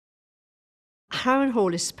Harren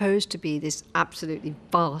Hall is supposed to be this absolutely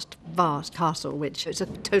vast, vast castle, which is a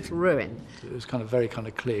total ruin. It was very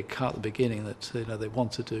clear cut at the beginning that they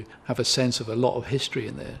wanted to have a sense of a lot of history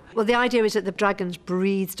in there. Well, the idea is that the dragons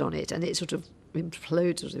breathed on it and it sort of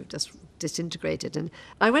imploded, sort of just disintegrated. And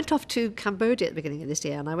I went off to Cambodia at the beginning of this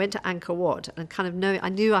year, and I went to Angkor Wat, and I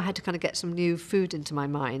knew I had to get some new food into my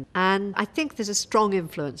mind. And I think there's a strong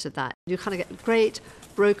influence of that. You get great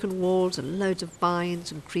broken walls and loads of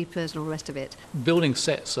vines and creepers and all the rest of it. Building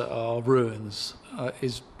sets that are ruins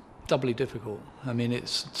is doubly difficult. I mean,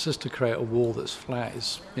 it's just to create a wall that's flat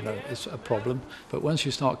is a problem. But once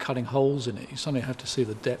you start cutting holes in it, you suddenly have to see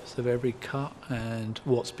the depth of every cut and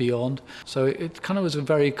what's beyond. So it was a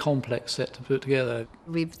very complex set to put together.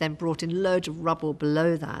 We've then brought in loads of rubble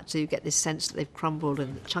below that, so you get this sense that they've crumbled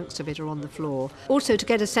and chunks of it are on the floor. Also to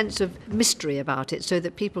get a sense of mystery about it, so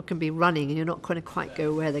that people can be running and you're not going to quite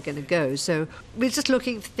go where they're going to go. So we're just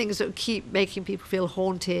looking for things that keep making people feel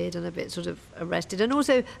haunted and a bit sort of arrested. And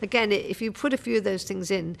also, again, if you put a few of those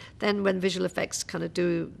things in, then when visual effects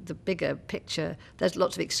do the bigger picture, there's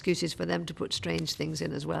lots of excuses for them to put strange things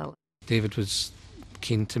in as well. David was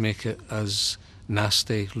keen to make it as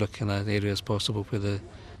nasty looking an area as possible where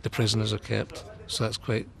the prisoners are kept. So that's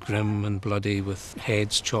quite grim and bloody, with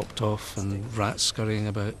heads chopped off and rats scurrying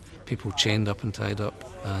about, people chained up and tied up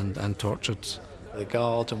and tortured. The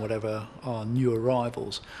guards and whatever are new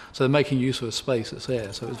arrivals, so they're making use of a space that's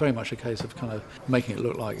there. So it was very much a case of making it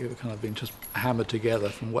look like it had been just hammered together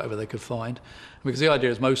from whatever they could find. Because the idea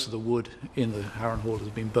is most of the wood in the Harren Hall has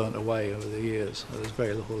been burnt away over the years. So there's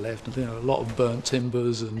very little left, and a lot of burnt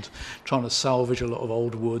timbers and trying to salvage a lot of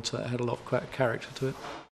old wood, so it had a lot of character to it.